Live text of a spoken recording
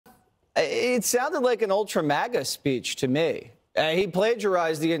It sounded like an ultra MAGA speech to me. He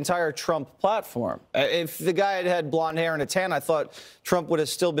plagiarized the entire Trump platform. If the guy had had blonde hair and a tan, I thought Trump would have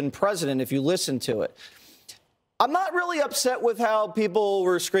still been president if you listened to it. I'm not really upset with how people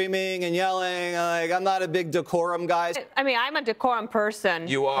were screaming and yelling. Like, I'm not a big decorum guy. I mean, I'm a decorum person.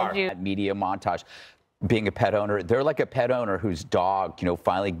 You are. Media montage. Being a pet owner, they're like a pet owner whose dog,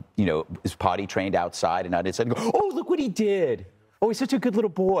 finally, is potty trained outside, and I just said, "Oh, look what he did! Oh, he's such a good little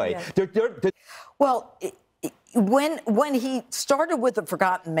boy." Yeah. Well, when he started with the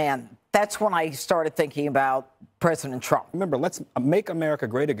Forgotten Man, that's when I started thinking about President Trump. Remember, let's make America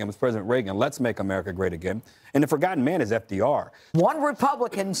great again with President Reagan. Let's make America great again. And the Forgotten Man is FDR. One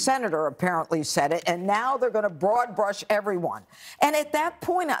Republican senator apparently said it, and now they're going to broad brush everyone. And at that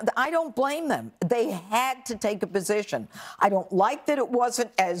point, I don't blame them. They had to take a position. I don't like that it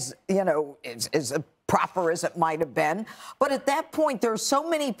wasn't as proper as it might have been. But at that point, there are so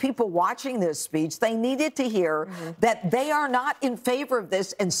many people watching this speech, they needed to hear that they are not in favor of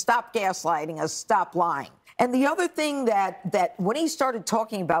this, and stop gaslighting us, stop lying. And the other thing that when he started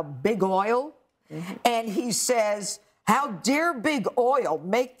talking about big oil, and he says, how dare big oil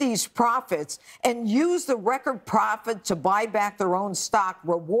make these profits and use the record profit to buy back their own stock,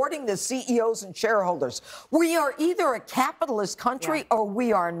 rewarding the CEOs and shareholders. We are either a capitalist country or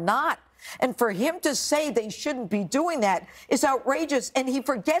we are not. And for him to say they shouldn't be doing that is outrageous. And he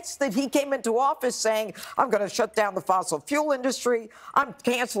forgets that he came into office saying, I'm going to shut down the fossil fuel industry. I'm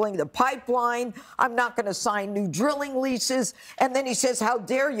canceling the pipeline. I'm not going to sign new drilling leases. And then he says, how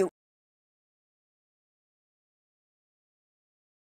dare you?